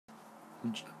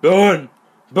Ben!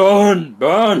 Ben!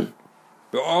 Ben!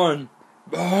 Ben!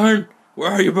 Ben!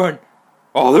 Where are you, Ben?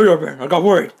 Oh, there you are, Ben. I got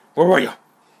worried. Where were you?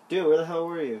 Dude, where the hell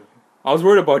were you? I was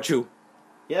worried about you.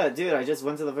 Yeah, dude, I just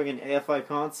went to the freaking AFI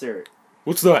concert.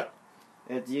 What's that?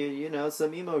 And you know,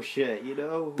 some emo shit, you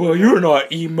know? But you're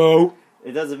not emo.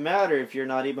 It doesn't matter if you're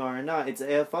not emo or not, it's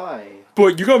AFI.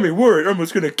 But you got me worried.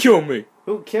 Irma's gonna kill me.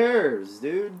 Who cares,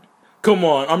 dude? Come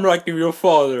on, I'm like your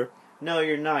father. No,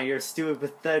 you're not. You're a stupid,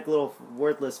 pathetic little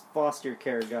worthless foster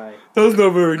care guy. That's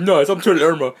not very nice. I'm telling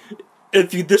Irma.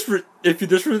 If you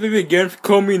disrespect me again,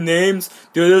 call me names,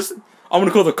 do this, I'm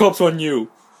gonna call the cops on you.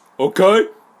 Okay?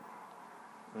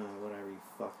 Whatever, you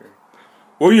fucker.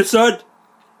 What you said?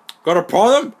 Got a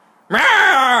problem?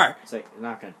 It's like, you're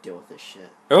not gonna deal with this shit.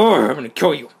 Oh, I'm gonna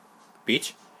kill you,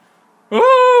 bitch.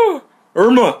 Oh,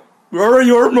 Irma! Where are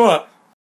you, Irma?